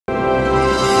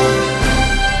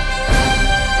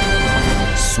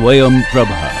Swayam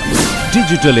Prabha.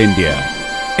 Digital India.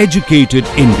 Educated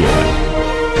India.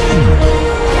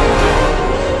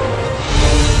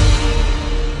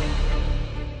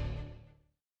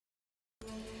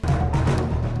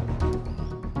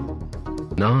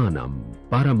 Jnanam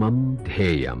Paramam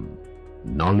Dhyayam.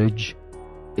 Knowledge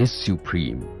is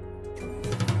supreme.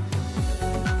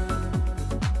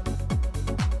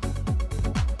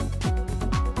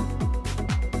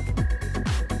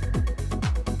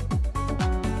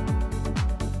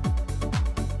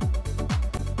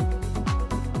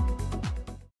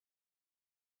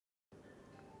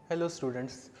 Hello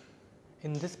students,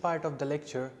 in this part of the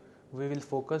lecture we will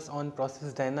focus on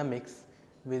process dynamics.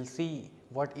 We will see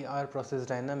what are process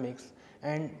dynamics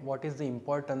and what is the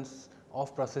importance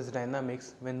of process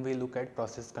dynamics when we look at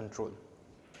process control.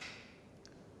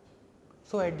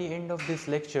 So at the end of this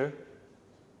lecture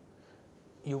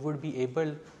you would be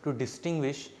able to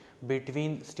distinguish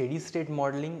between steady state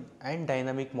modeling and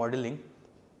dynamic modeling.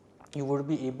 You would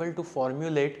be able to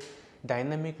formulate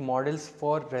dynamic models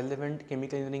for relevant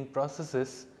chemical engineering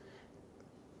processes.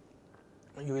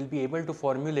 You will be able to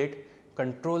formulate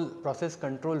process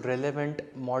control relevant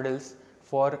models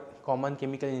for common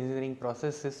chemical engineering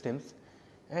process systems,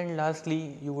 and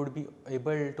lastly you would be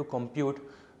able to compute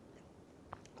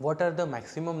what are the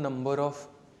maximum number of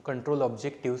control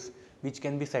objectives which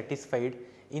can be satisfied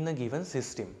in a given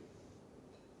system.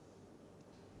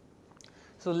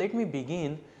 So let me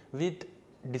begin with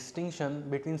distinction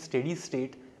between steady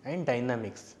state and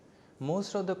dynamics.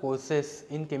 Most of the courses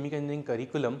in chemical engineering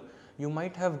curriculum you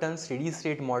might have done steady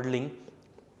state modeling.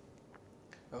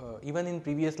 Even in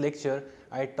previous lecture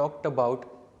I talked about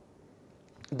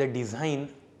the design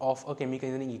of a chemical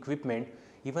engineering equipment,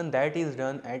 even that is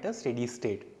done at a steady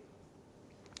state.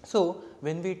 So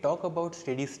when we talk about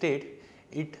steady state,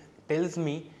 it tells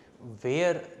me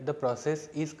where the process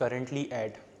is currently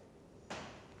at.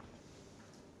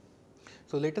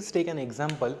 So let us take an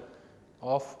example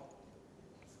of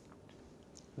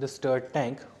the stirred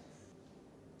tank.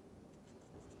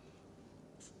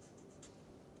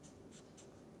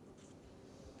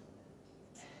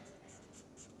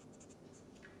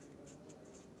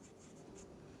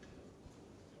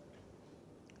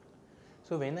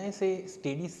 So when I say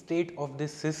steady state of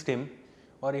this system,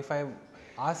 or if I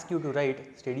ask you to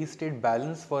write steady state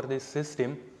balance for this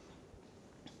system,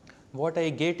 what I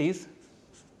get is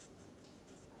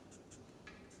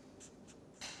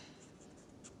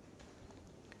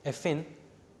Fin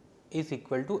is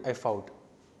equal to F out,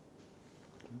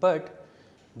 but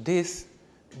this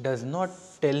does not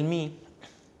tell me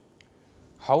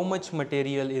how much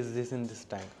material is this in this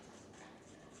tank.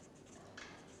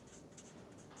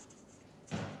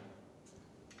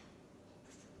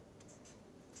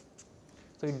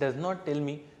 So it does not tell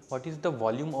me what is the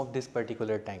volume of this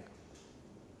particular tank.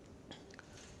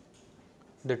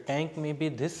 The tank may be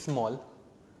this small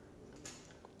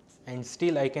and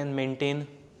still I can maintain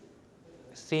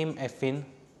same Fin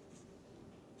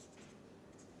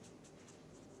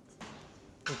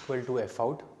equal to F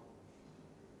out.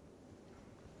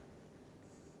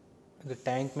 The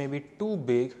tank may be too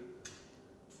big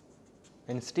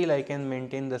and still I can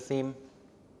maintain the same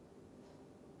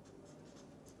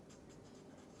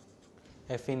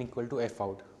Fin equal to F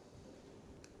out.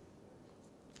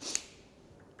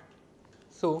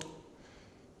 So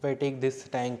if I take this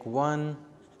tank 1,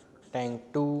 tank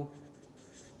 2,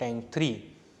 tank 3.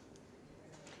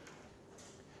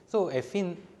 So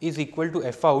Fin is equal to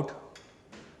F out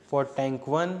for tank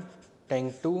 1,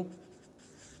 tank 2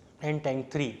 and tank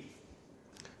 3.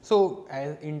 So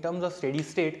in terms of steady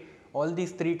state all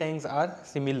these 3 tanks are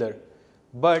similar,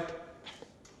 but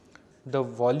the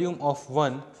volume of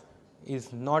 1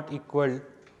 is not equal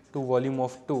to volume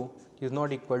of 2, is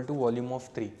not equal to volume of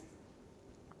 3.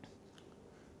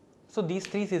 So these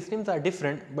 3 systems are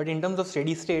different, but in terms of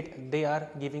steady state they are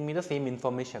giving me the same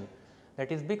information.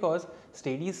 That is because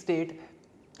steady state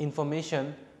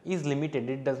information is limited,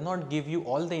 it does not give you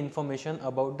all the information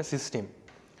about the system.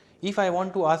 If I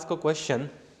want to ask a question,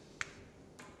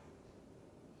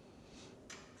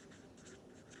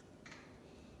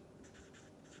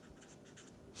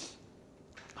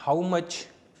 how much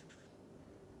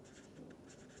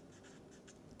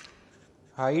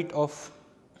height of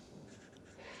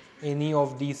any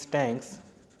of these tanks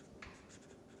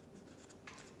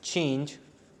change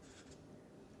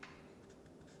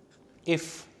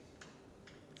if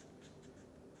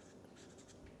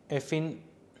Fin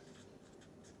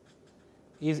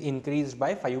is increased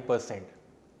by 5%.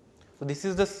 So this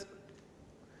is the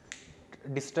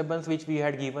disturbance which we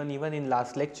had given even in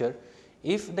last lecture.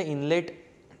 If the inlet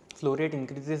flow rate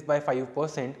increases by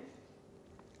 5%,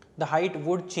 the height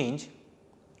would change.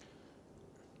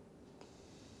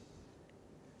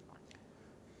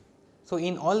 So,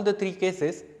 in all the three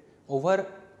cases, over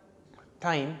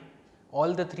time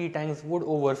all the three tanks would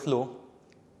overflow.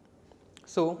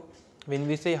 So, when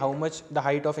we say how much the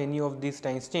height of any of these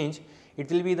tanks change,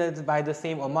 it will be by the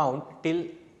same amount till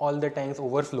all the tanks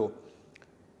overflow.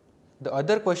 The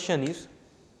other question is,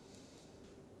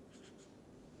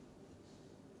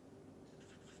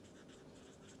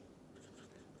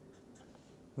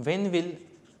 when will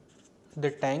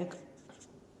the tank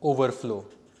overflow?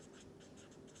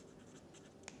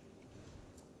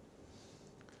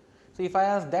 So, if I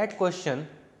ask that question,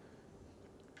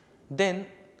 then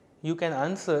you can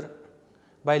answer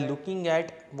by looking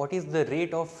at what is the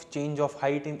rate of change of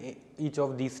height in each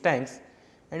of these tanks,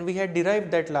 and we had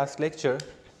derived that last lecture,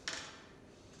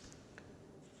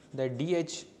 that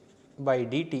dH by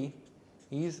dt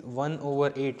is 1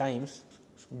 over A times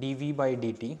dV by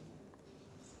dt,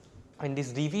 and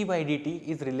this dV by dt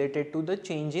is related to the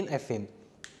change in Fn.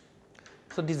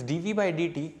 So, this dV by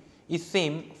dt is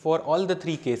same for all the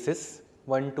three cases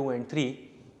 1, 2 and 3.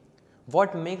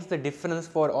 What makes the difference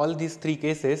for all these three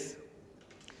cases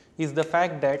is the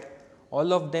fact that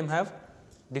all of them have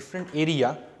different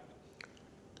area,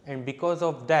 and because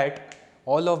of that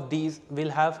all of these will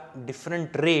have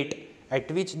different rate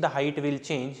at which the height will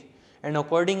change, and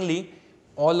accordingly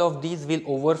all of these will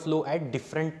overflow at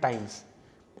different times.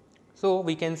 So,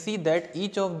 we can see that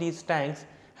each of these tanks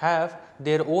have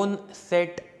their own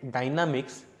set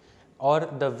dynamics, or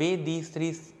the way these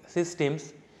three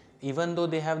systems, even though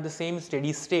they have the same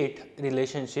steady state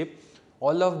relationship,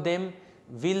 all of them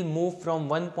will move from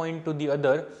one point to the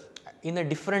other in a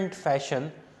different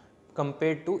fashion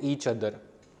compared to each other.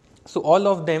 So, all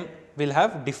of them will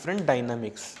have different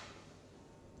dynamics.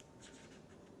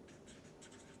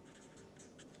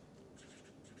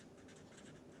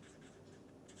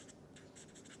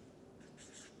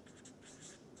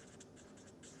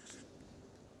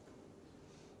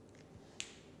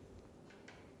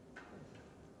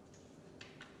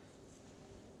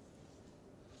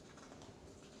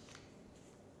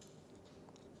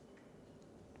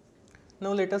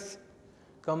 Now, let us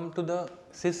come to the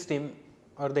system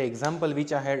or the example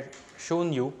which I had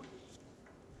shown you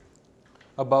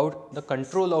about the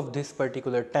control of this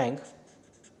particular tank.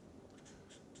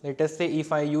 Let us say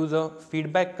if I use a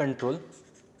feedback control,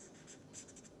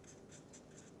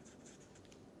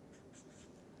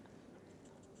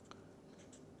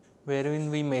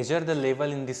 wherein we measure the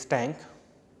level in this tank,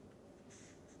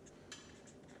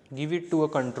 give it to a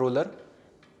controller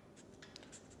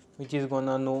which is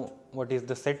gonna know what is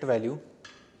the set value,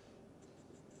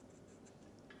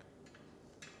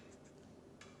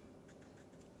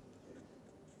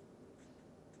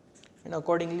 and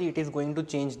accordingly it is going to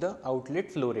change the outlet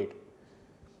flow rate.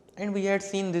 And we had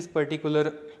seen this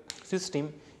particular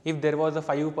system, if there was a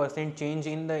 5% change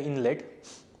in the inlet,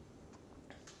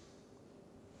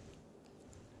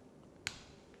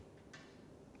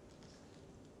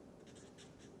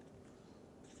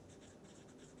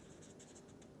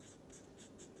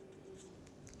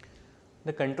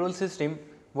 the control system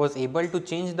was able to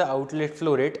change the outlet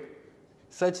flow rate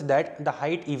such that the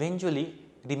height eventually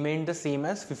remained the same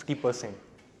as 50%.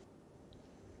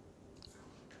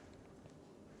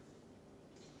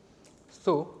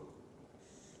 So,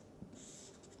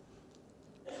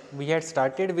 we had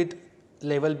started with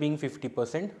level being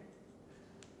 50%,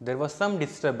 there was some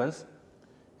disturbance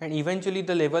and eventually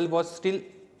the level was still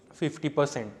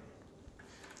 50%.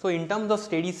 So, in terms of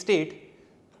steady state,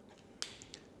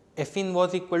 F in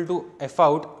was equal to F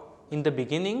out in the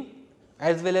beginning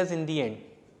as well as in the end.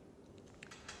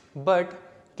 But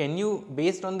can you,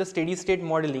 based on the steady state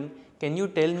modeling, can you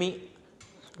tell me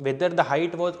whether the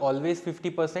height was always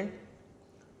 50%?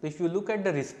 If you look at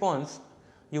the response,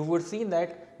 you would see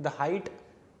that the height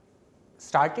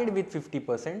started with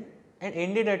 50% and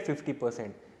ended at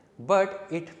 50%, but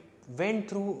it went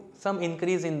through some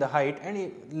increase in the height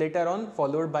and later on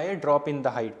followed by a drop in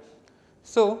the height.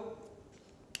 So,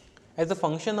 as a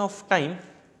function of time,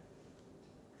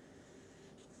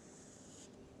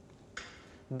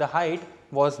 the height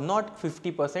was not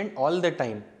 50% all the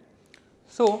time.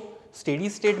 So, steady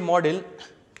state model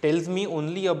tells me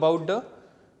only about the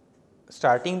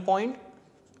starting point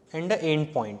and the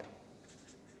end point.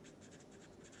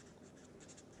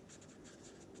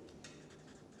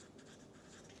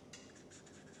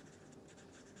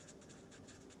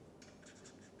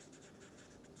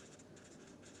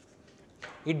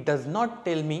 It does not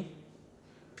tell me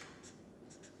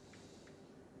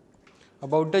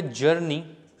about the journey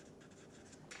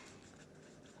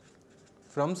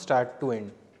from start to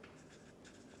end.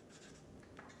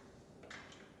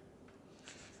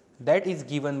 that is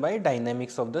given by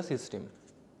dynamics of the system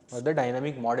or the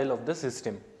dynamic model of the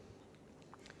system.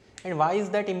 And why is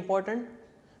that important?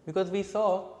 Because we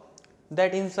saw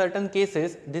that in certain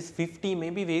cases this 50 may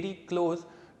be very close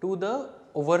to the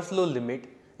overflow limit,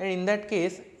 and in that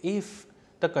case if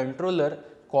the controller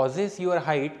causes your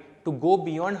height to go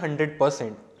beyond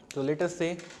 100%. So, let us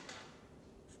say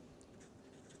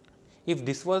if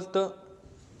this was the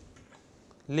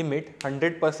limit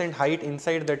 100% height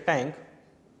inside the tank,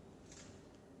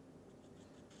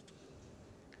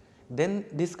 then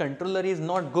this controller is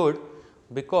not good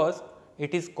because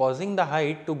it is causing the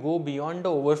height to go beyond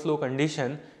the overflow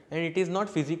condition, and it is not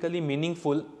physically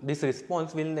meaningful. This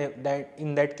response will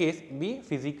in that case be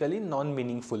physically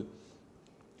non-meaningful.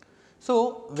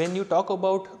 So, when you talk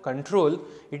about control,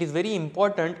 it is very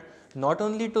important not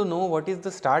only to know what is the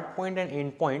start point and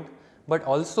end point, but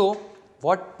also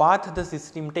what path the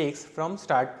system takes from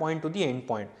start point to the end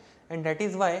point, and that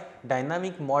is why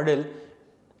dynamic model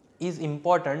is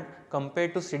important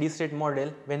compared to steady state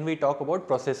model when we talk about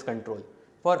process control.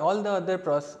 For all the other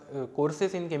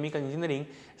courses in chemical engineering,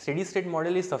 steady state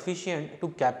model is sufficient to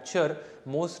capture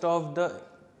most of the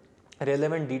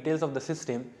relevant details of the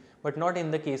system, but not in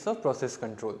the case of process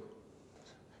control.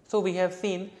 So, we have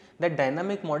seen that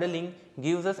dynamic modeling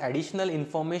gives us additional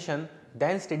information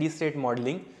than steady state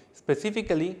modeling.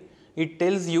 Specifically, it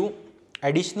tells you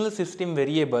additional system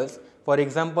variables, for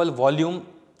example, volume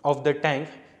of the tank,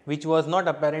 which was not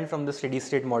apparent from the steady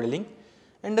state modeling.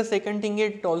 And the second thing,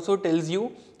 it also tells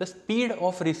you the speed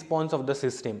of response of the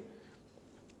system.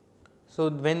 So,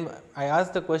 when I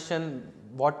ask the question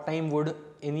what time would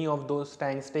any of those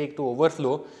tanks take to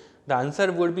overflow, the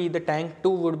answer would be the tank 2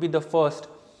 would be the first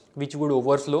which would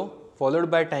overflow,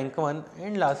 followed by tank 1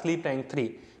 and lastly tank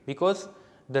 3, because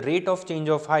the rate of change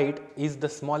of height is the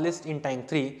smallest in tank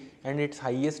 3 and it is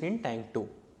highest in tank 2.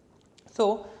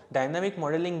 So, dynamic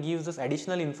modeling gives us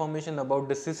additional information about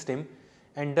the system,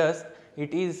 and thus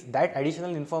it is that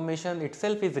additional information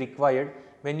itself is required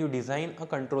when you design a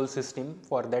control system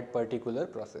for that particular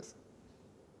process.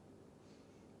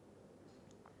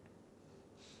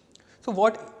 So,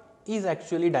 what is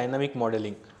actually dynamic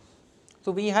modeling?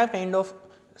 So, we have kind of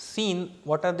seen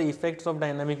what are the effects of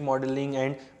dynamic modeling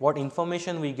and what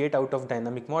information we get out of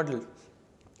dynamic model.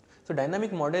 So,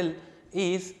 dynamic model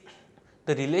is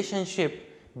the relationship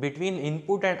between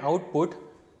input and output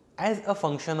as a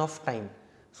function of time.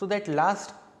 So, that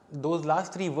those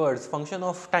last three words, function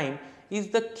of time, is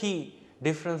the key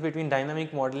difference between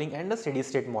dynamic modeling and a steady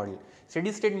state model.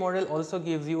 Steady state model also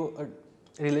gives you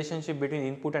a relationship between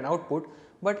input and output,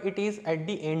 but it is at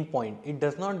the end point. It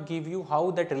does not give you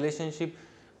how that relationship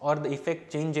or the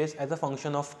effect changes as a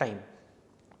function of time.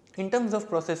 In terms of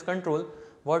process control,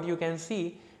 what you can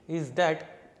see is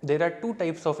that there are two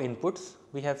types of inputs.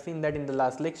 We have seen that in the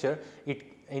last lecture.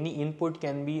 Any input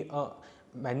can be a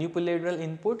manipulable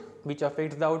input which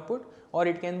affects the output, or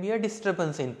it can be a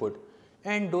disturbance input,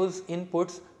 and those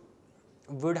inputs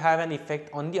would have an effect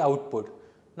on the output.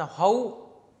 Now, how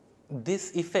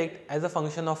this effect as a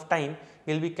function of time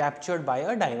will be captured by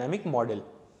a dynamic model?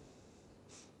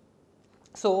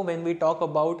 So, when we talk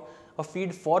about a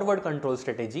feed forward control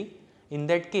strategy, in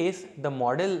that case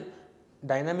the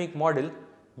dynamic model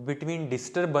between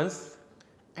disturbance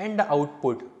and the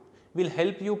output will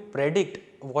help you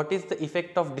predict what is the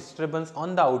effect of disturbance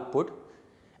on the output,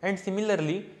 and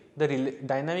similarly the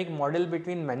dynamic model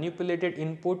between manipulated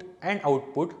input and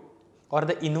output, or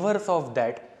the inverse of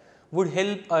that, would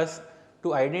help us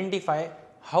to identify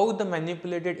how the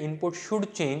manipulated input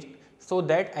should change so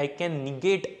that I can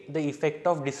negate the effect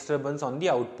of disturbance on the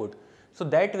output. So,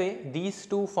 that way these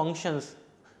two functional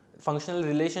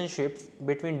relationships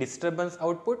between disturbance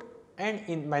output and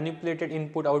in manipulated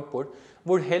input output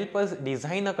would help us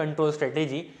design a control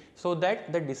strategy so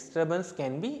that the disturbance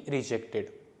can be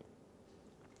rejected.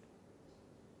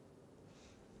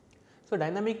 So,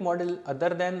 dynamic model other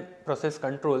than process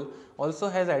control also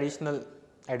has additional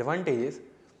advantages.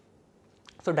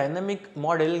 So, dynamic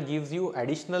model gives you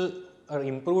additional or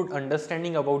improved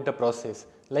understanding about the process.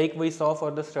 Like we saw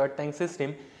for the stirred tank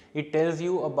system, it tells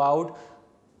you about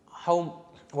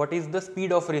what is the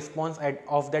speed of response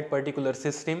of that particular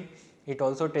system. It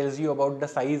also tells you about the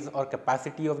size or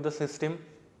capacity of the system,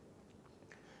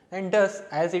 and thus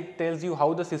as it tells you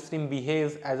how the system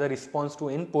behaves as a response to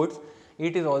inputs,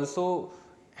 it is also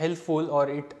helpful, or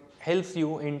it helps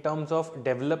you in terms of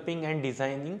developing and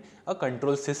designing a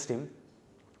control system.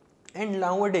 And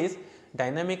nowadays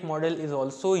dynamic model is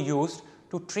also used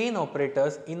to train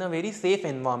operators in a very safe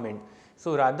environment.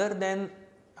 So, rather than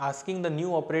asking the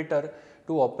new operator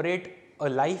to operate a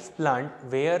live plant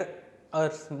where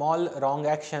a small wrong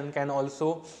action can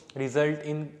also result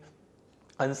in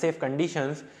unsafe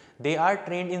conditions, they are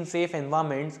trained in safe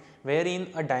environments wherein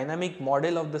a dynamic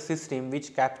model of the system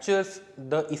which captures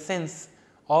the essence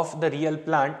of the real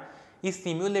plant is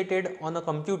simulated on a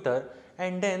computer,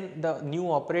 and then the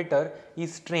new operator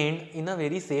is trained in a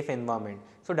very safe environment.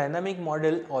 So, dynamic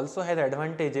model also has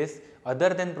advantages other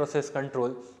than process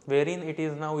control, wherein it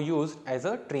is now used as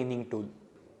a training tool.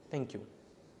 Thank you.